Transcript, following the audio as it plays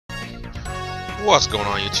What's going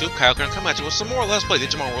on YouTube? Kyle can come at you with some more Let's Play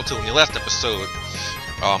Digimon World 2. In the last episode,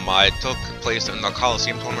 I took place in the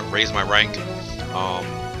Coliseum tournament, raised my rank.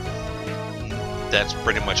 That's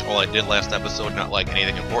pretty much all I did last episode, not like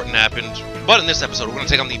anything important happened. But in this episode, we're going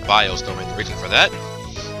to take on the BIOS domain. The reason for that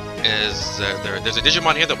is there's a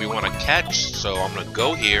Digimon here that we want to catch, so I'm going to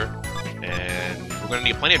go here, and we're going to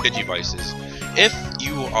need plenty of Digivices. If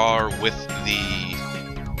you are with the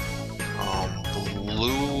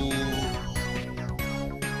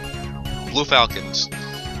Blue Falcons,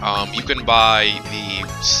 you can buy the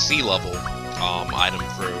sea level item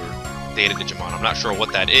for Data Digimon. I'm not sure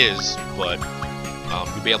what that is, but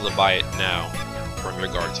you'll be able to buy it now from your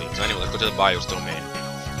guard team. So anyway, let's go to the BIOS domain.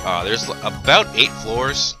 There's about 8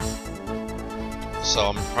 floors, so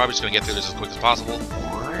I'm probably just going to get through this as quick as possible.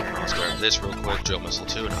 Let's grab this real quick. Drill Missile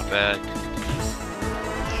 2, not bad.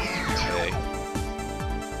 Okay.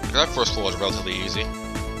 That first floor is relatively easy.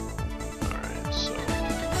 Alright, so...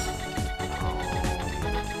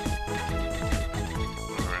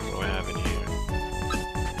 Alright, what do I have in here?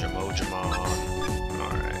 Digimon.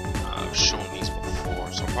 Alright, I've shown these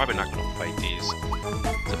before, so I'm probably not going to fight these.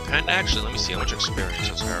 Actually, let me see how much experience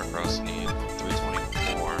does Heracross need.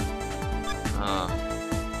 324.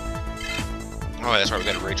 Oh, that's right, we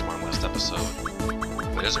got a Digimon last episode.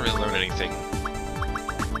 But he doesn't really learn anything.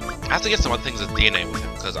 I have to get some other things with DNA with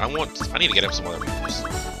him, because I need to get him some other moves.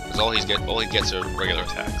 Because all he gets are regular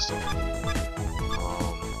attacks, so.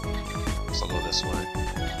 So I'll go this way.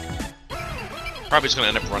 Probably just gonna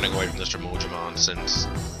end up running away from this Digimon since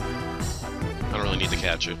I don't really need to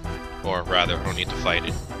catch it. Or rather, I don't need to fight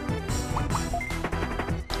it.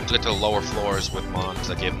 To get to the lower floors with mons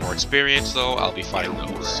that give more experience, though, I'll be fighting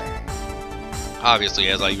those. Obviously,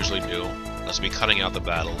 as I usually do, let's be cutting out the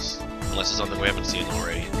battles, unless it's something we haven't seen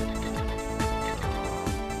already.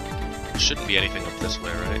 Shouldn't be anything up this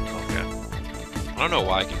way, right? Okay. I don't know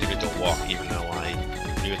why I continued to walk, even though I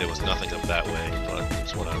knew there was nothing up that way, but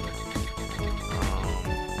it's whatever.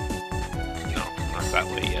 No, not that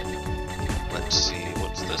way yet. Let's see,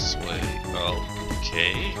 what's this way?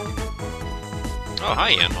 Okay. Oh,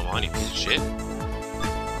 hi, Yanmamon, you piece of shit.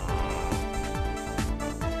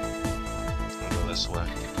 I'll go this way.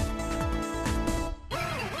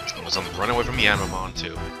 I'm running away from Yanmamon,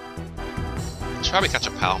 too. I should probably catch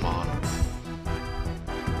a Palmon.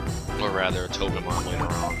 Or rather, a Togemon later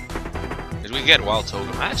on. Because we get Wild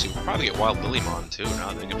Togemon. Actually, we'll probably get Wild Lilymon, too,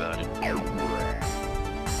 now that I think about it.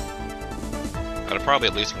 I'd probably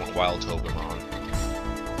at least want Wild Togemon.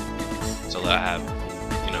 So that I have,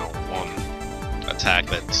 you know, one attack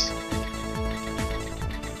that's...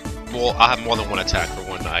 Well, I'll have more than one attack for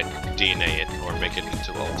when I DNA it, or make it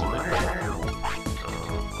into Ultimate.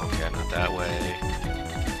 Okay, not that way.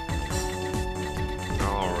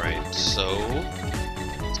 Alright, so...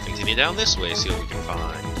 let's continue down this way, see what we can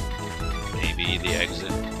find. Maybe the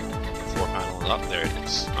exit. 4 panels up, there it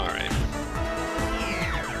is. Alright.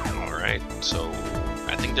 Alright, so...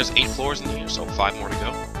 I think there's 8 floors in here, so 5 more to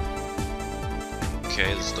go.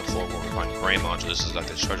 Okay, this is the floor where we find Greymon, so this is like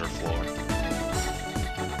the treasure floor.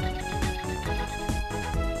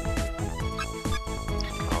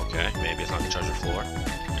 Okay, maybe it's not the treasure floor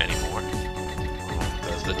anymore.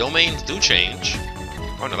 Because the domains do change.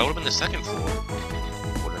 Oh no, that would have been the second floor.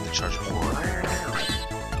 Would have been the treasure floor.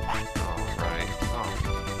 Alright. Oh.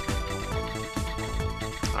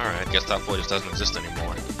 Alright, I guess that floor just doesn't exist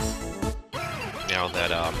anymore. Now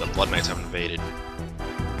that the Blood Knights have invaded.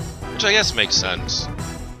 Which I guess makes sense.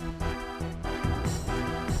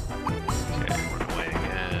 Okay, run away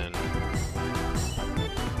again.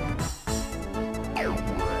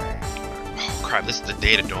 Oh crap, this is the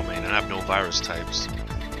data domain, and I have no virus types.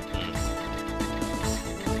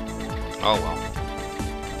 Oh well.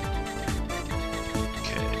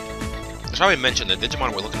 Okay. I should probably mention the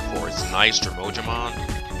Digimon we're looking for is nice Digimon.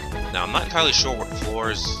 Now, I'm not entirely sure what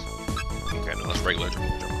floors... Okay, no, that's regular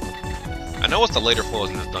Digimon. I know it's the later floors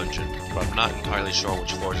in this dungeon, but I'm not entirely sure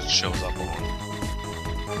which floors it shows up on.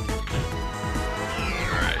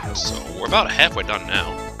 Alright, so we're about halfway done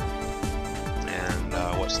now. And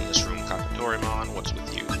what's in this room? Kakatorimon, what's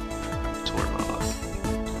with you? Kakatorimon.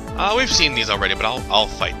 We've seen these already, but I'll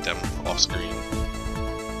fight them off screen.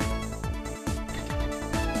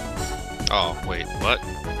 Oh, wait, what?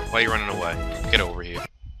 Why are you running away? Get over here.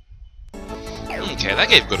 Okay, that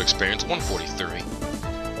gave good experience, 143.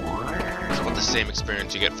 The same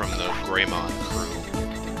experience you get from the Greymon crew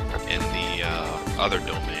in the other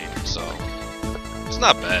domain, so it's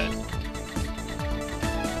not bad.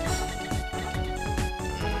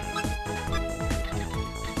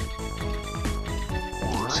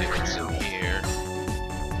 Let's see what's in here.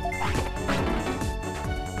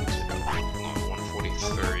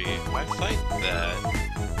 I fight that?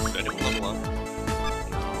 Did anyone level up?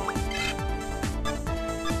 No.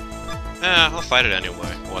 I'll fight it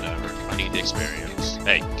anyway. Whatever. I need the experience.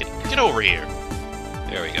 Hey, get over here.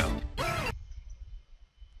 There we go.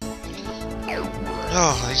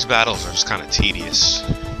 Oh, these battles are just kind of tedious.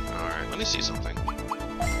 Alright, let me see something.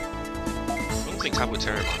 I don't think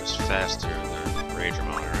Kabuterimon is faster than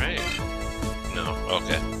Ragemon, right? No,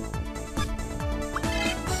 okay.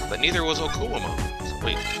 But neither was Okuwamon. So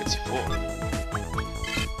wait, it's 4.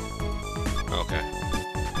 Okay.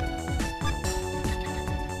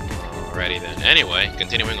 Alrighty then. Anyway,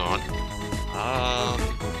 continuing on. I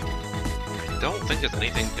don't think there's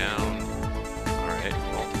anything down. Alright,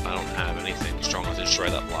 well, I don't have anything strong enough to destroy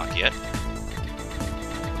that block yet.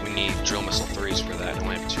 We need drill missile 3s for that, and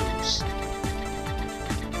we have 2s.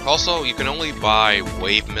 Also, you can only buy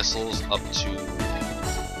wave missiles up to,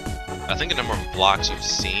 I think, the number of blocks you've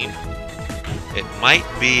seen. It might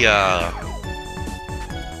be up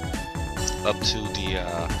to the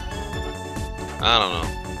I don't know.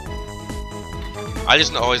 I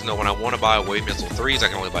just always know when I want to buy wave missile 3s, I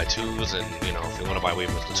can only buy 2s, and you know, if you want to buy wave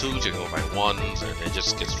missile 2s, you can only buy 1s, and it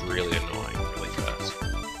just gets really annoying really fast.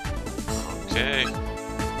 Okay,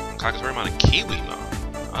 Kabuterimon and Kiwimon.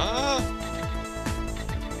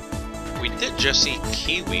 We did just see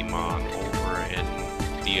Kiwimon over in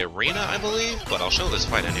the arena, I believe, but I'll show this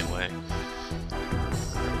fight anyway.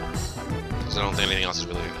 Because I don't think anything else is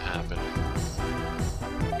really going to happen.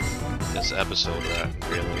 This episode,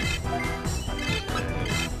 really.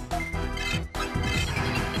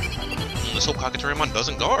 Let's hope Kabuterimon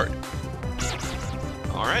doesn't guard.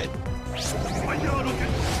 Alright.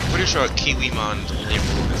 Pretty sure Kiwimon's only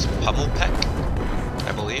move is Pummel Peck,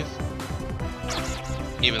 I believe.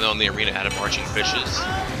 Even though in the arena it had Marching Fishes.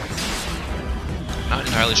 Not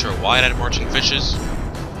entirely sure why it had Marching Fishes.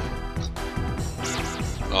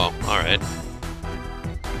 Oh, alright.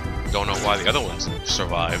 Don't know why the other ones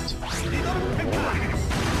survived.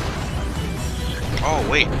 Oh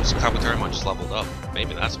wait, so Kabuterimon just leveled up.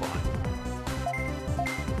 Maybe that's why.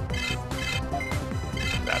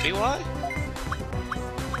 Could that be why?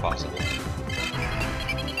 Possible.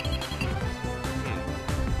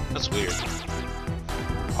 That's weird.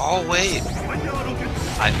 Oh wait!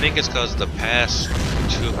 I think it's because the past 2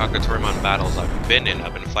 Kabuterimon battles I've been in,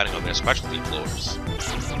 I've been fighting on their specialty floors.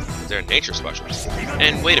 They're nature specialists.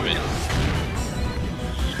 And wait a minute.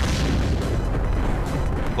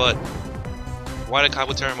 But why did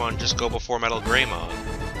Kabuterimon just go before Metal Greymon?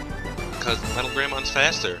 Because Metal Greymon's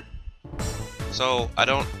faster. So I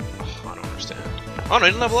don't understand. Oh no,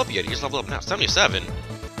 he didn't level up yet. He just leveled up now. 77.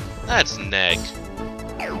 That's neg.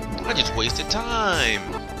 I just wasted time.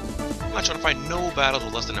 I'm not trying to fight no battles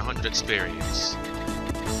with less than 100 experience.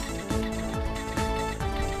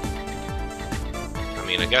 I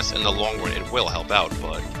mean, I guess in the long run it will help out,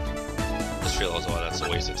 but I just feel as though that's a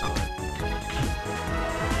waste of time.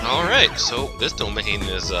 Alright, so this domain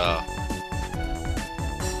is,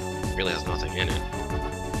 really has nothing in it.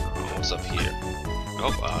 What's up here?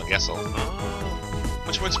 Oh, I guess I'll, how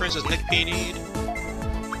much more experience does Nick P need?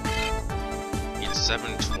 Needs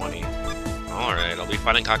 720. Alright, I'll be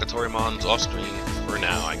fighting Kabuterimons off screen for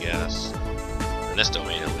now, I guess. In this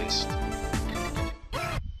domain, at least.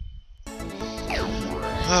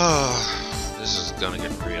 This is gonna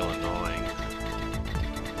get real annoying.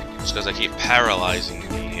 Just because I keep paralyzing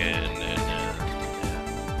me and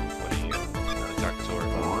what are you?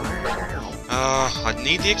 Kabuterimon. I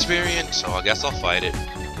need the experience, so I guess I'll fight it.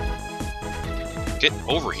 Get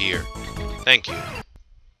over here. Thank you.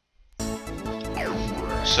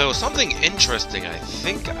 So, something interesting, I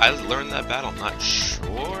think I learned that battle, not sure.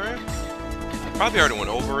 I probably already went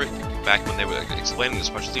over it back when they were explaining the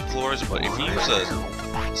specialty floors, but if you use a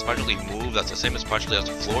specialty move that's the same as specialty as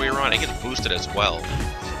the floor you're on, it gets boosted as well.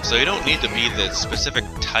 So you don't need to be the specific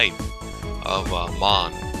type of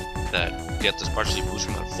Mon that gets a specialty boost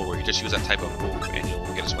from that floor. You just use that type of move and you'll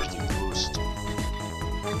get a specialty boost.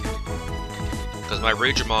 Because my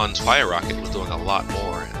Ragemon's Fire Rocket was doing a lot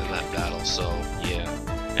more in that battle, so yeah.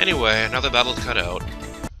 Anyway, another battle to cut out.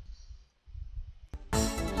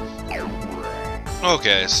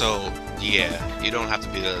 Okay, so yeah, you don't have to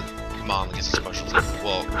be the Mon that gets a specialty.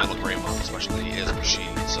 Well, Metal Greymon especially is a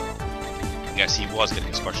machine, so I guess he was getting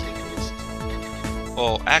a specialty boost.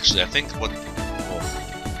 Well, actually, I think what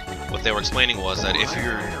they were explaining was that if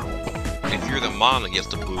you're the Mon that gets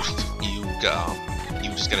the boost, you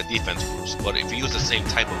just get a defense boost. But if you use the same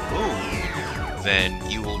type of move, then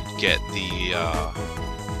you will get the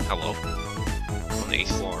hello on the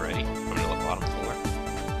 8th floor already, on the bottom floor.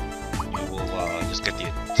 You will just get the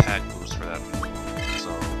attack boost for that move.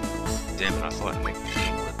 So, damn it, I thought Nick P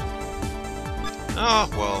would Oh,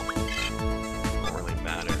 well. Don't really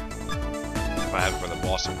matter if I have it for the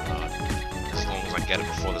boss or not. As long as I get it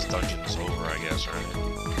before this dungeon is over, I guess, right?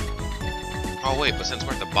 Oh, wait, but since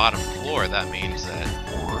we're at the bottom floor, that means that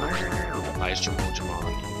Digimon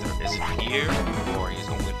either isn't here, or he's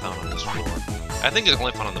only found on this floor. I think he's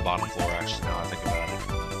only found on the bottom floor, actually, now I think about it.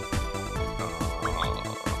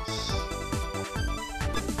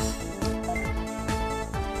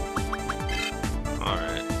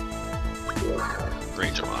 Alright.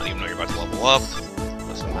 Digimon, even though you're about to level up,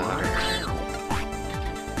 doesn't matter.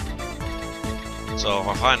 So if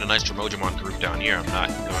I find a nice Digimon group down here, I'm not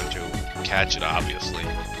going to catch it, obviously.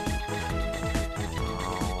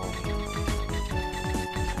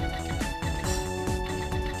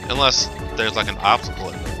 Unless there's like an obstacle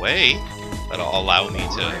in the way that'll allow me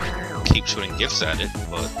to keep shooting gifts at it,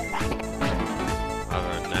 but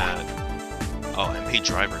other than that... Oh, MP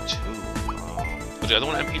Driver too. Was the other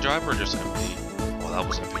one MP Driver or just MP? Oh, that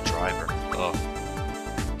was MP Driver. Ugh.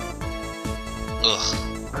 Ugh.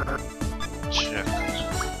 Check.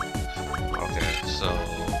 Okay, so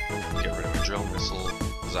get rid of a drill missile,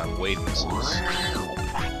 because I have wave missiles.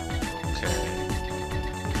 Okay.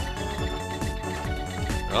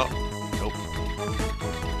 Oh, nope.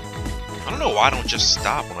 I don't know why I don't just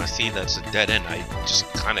stop when I see that's a dead end. I just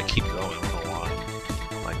kind of keep going. I don't know why.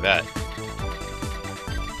 Like that.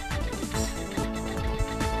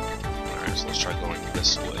 Alright, so let's try going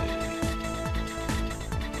this way.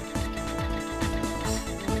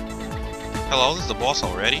 Hello, this is the boss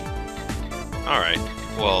already? Alright,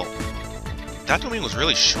 well, that domain was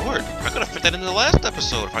really short. I could have fit that into the last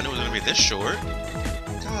episode if I knew it was going to be this short.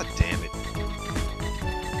 God damn it.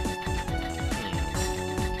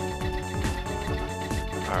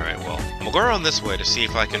 Alright, well, we'll go around this way to see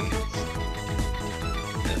if I can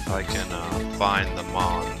find the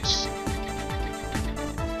Mons.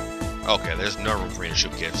 Okay, there's no room for me to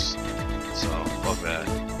shoot gifts, so fuck that.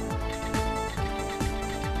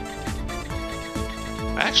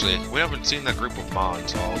 Actually, we haven't seen that group of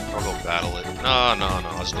Mons, so I'll go battle it. No,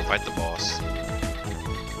 I'll just go fight the boss.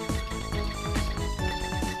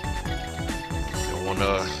 Don't want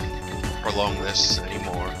to prolong this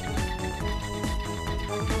anymore.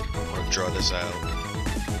 Draw this out.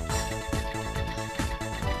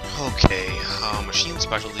 Okay, machine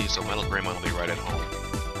specialty, so Metal Greymon will be right at home.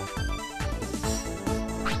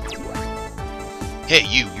 Hey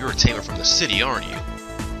you're a tamer from the city, aren't you?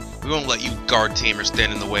 We won't let you guard tamers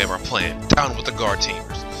stand in the way of our plan. Down with the guard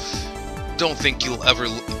tamers. Don't think you'll ever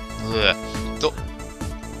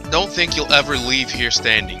leave here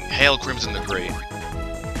standing. Hail Crimson the Great.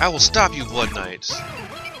 I will stop you, Blood Knights.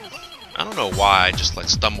 I don't know why I just like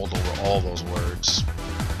stumbled over all those words.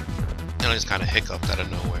 And I just kind of hiccuped out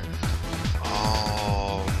of nowhere.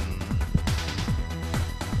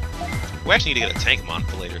 We actually need to get a Tankmon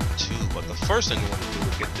for later too, but the first thing we want to do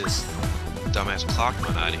is get this dumbass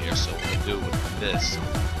Clockmon out of here, so what we'll do with this,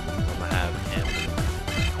 I'm gonna have him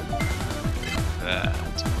that.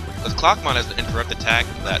 Because Clockmon has an interrupt attack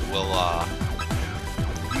that will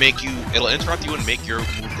it'll interrupt you and make your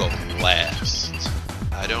move go last.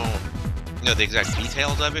 I don't know the exact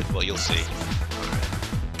details of it, but you'll see.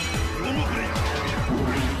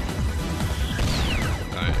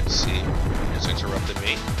 Alright, see, it's interrupted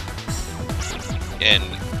me. And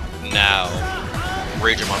now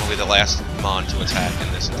Digimon will be the last Mon to attack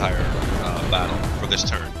in this entire battle for this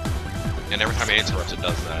turn. And every time it interrupts, it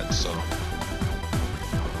does that, so.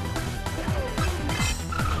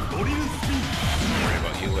 Don't worry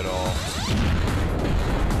about you at all.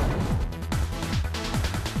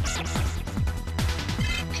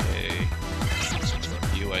 Okay. Let's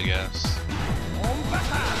interrupt you, I guess.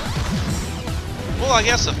 Well, I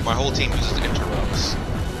guess if my whole team uses interrupts,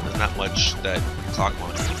 there's not much that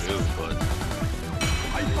Clockmon can do, but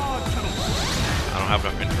I don't have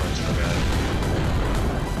enough interrupts for that.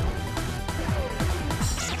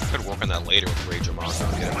 Could work on that later with Digimon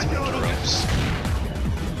and get some interrupts.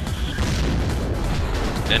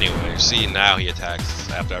 Anyway, see, now he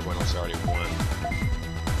attacks after everyone else already won.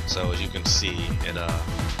 So as you can see, it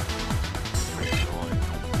pretty annoying.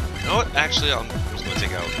 You know what? Actually, I'm just gonna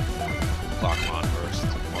take out Clockmon first.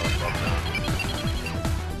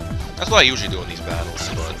 That's what I usually do in these battles,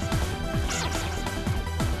 but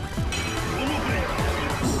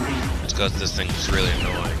it's because this thing is really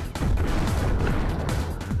annoying.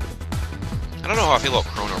 I don't know how I feel about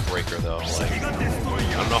Chrono Breaker though. Like,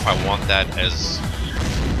 I don't know if I want that as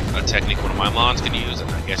a technique one of my Mons can use, and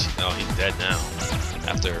I guess he's dead now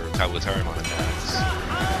after Kabuterimon attacks.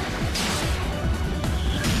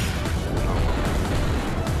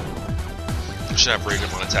 I should have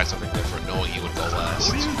Digimon attack something different, knowing he would go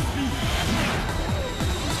last.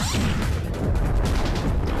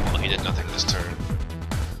 did nothing this turn.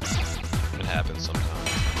 It happens sometimes.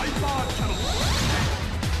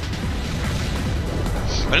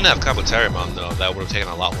 If I didn't have Kabuterimon though, that would have taken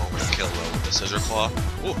a lot longer to kill though with the Scissor Claw.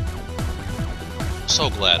 Ooh. So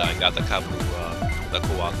glad I got the Kuwagamon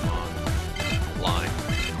line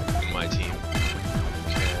in my team.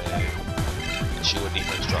 Okay. She would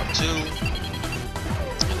defense drop 2.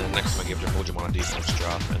 And then next time I give her Mojimon a defense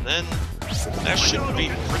drop. And then that should be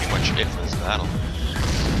pretty much it for this battle.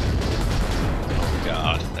 Oh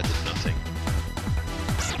god, that did nothing.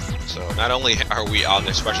 So not only are we on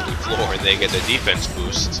their specialty floor and they get the defense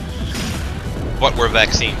boost, but we're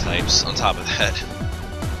vaccine types on top of that.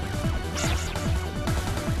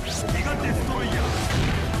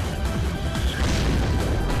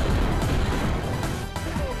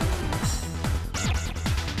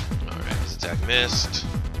 Alright, his attack missed.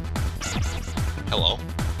 Hello.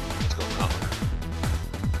 What's going on?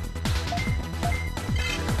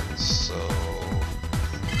 So,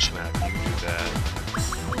 which map you do that?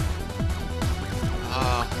 I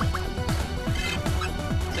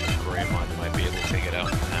think Greymon might be able to take it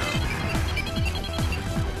out now.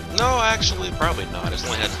 No, actually, probably not. It's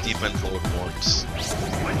only had defense load once. I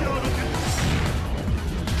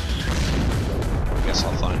guess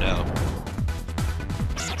I'll find out.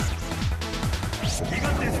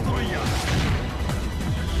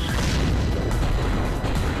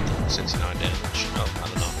 69 damage. Oh, I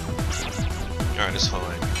don't know. Alright, it's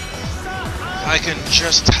fine. I can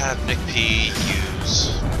just have Nick P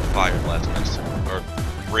use Fire Blast next turn. Or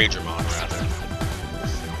Ragermon, rather.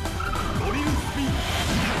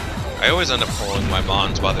 I always end up calling my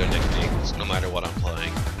Mons by their nicknames, no matter what I'm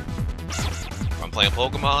playing. If I'm playing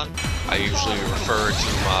Pokemon, I usually refer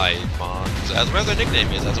to my Mons as where their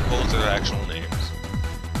nickname is, as opposed to their actual names.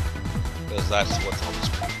 Because that's what helps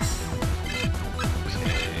me.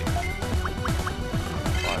 Okay.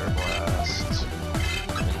 Fire Blast.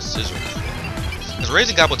 And Scissor Claw. Because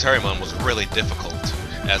raising Kabuterimon was really difficult,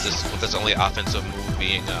 as with its only offensive move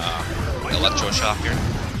being Electroshock here.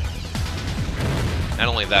 Not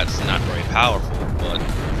only that, it's not very powerful, but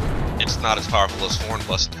it's not as powerful as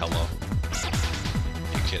Hornbuster. Hello.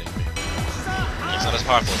 Are you kidding me? It's not as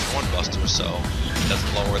powerful as Hornbuster, so it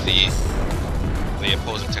doesn't lower the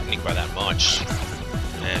opposing technique by that much.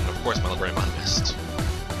 And of course, Metal Greymon missed.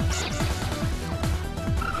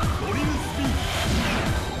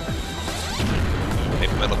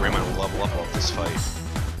 Maybe Metal Greymon will level up off this fight.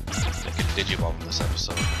 They can Digivolve in this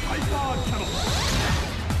episode.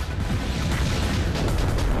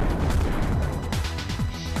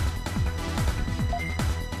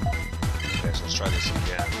 Okay, so let's try this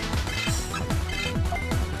again.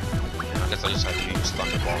 Yeah, I guess I just have to use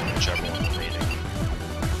Thunderball and whichever one remaining.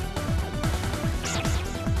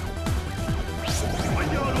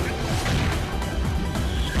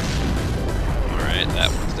 Alright, that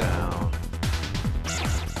one's down.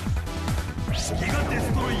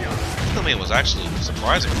 The main was actually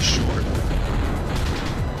surprisingly short.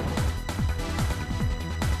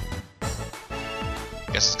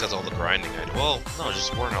 Guess it's because of all the grinding I did. Well, no,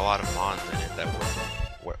 just weren't a lot of Mons in it that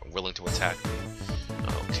were willing to attack me.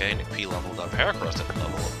 Okay, Nick P leveled up. Heracross didn't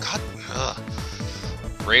level up. God,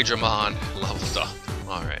 Ragermon leveled up.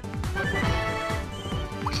 Alright.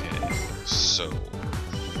 Okay, so...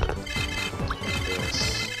 this.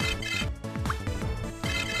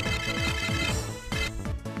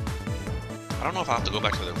 I don't know if I have to go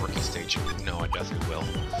back to the rookie stage. No, I definitely will.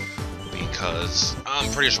 Because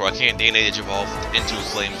I'm pretty sure I can't DNA Digivolve into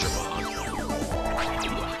Flamedramon.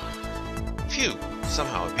 Phew!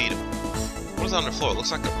 Somehow I beat him. What is on the floor? It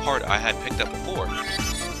looks like the part I had picked up before. And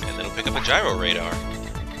then it'll pick up a gyro radar.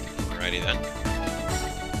 Alrighty then.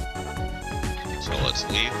 So let's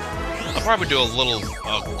leave. I'll probably do a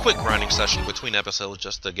quick grinding session between episodes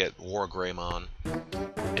just to get War Greymon.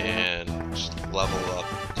 And just level up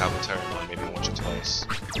Kabuterimon maybe once or twice.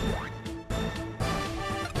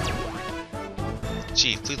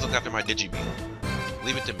 Chief, please look after my Digibeam.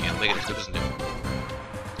 Leave it to me, I'll make it as good as new.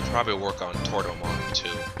 I'll probably work on Tortomon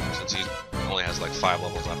too, since he only has like 5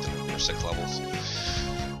 levels left, or 6 levels.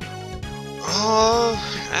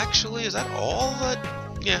 Actually, is that all that?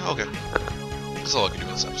 Yeah, okay. That's all I can do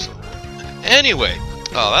in this episode. Anyway,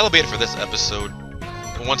 that'll be it for this episode.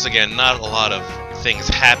 Once again, not a lot of things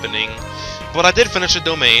happening, but I did finish the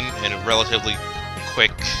domain in a relatively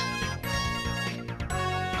quick,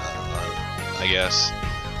 I guess.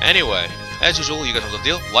 Anyway, as usual, you guys know the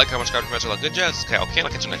deal. Like, comment, subscribe, and all that good jazz. Okay, I'll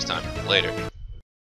catch you next time. Later.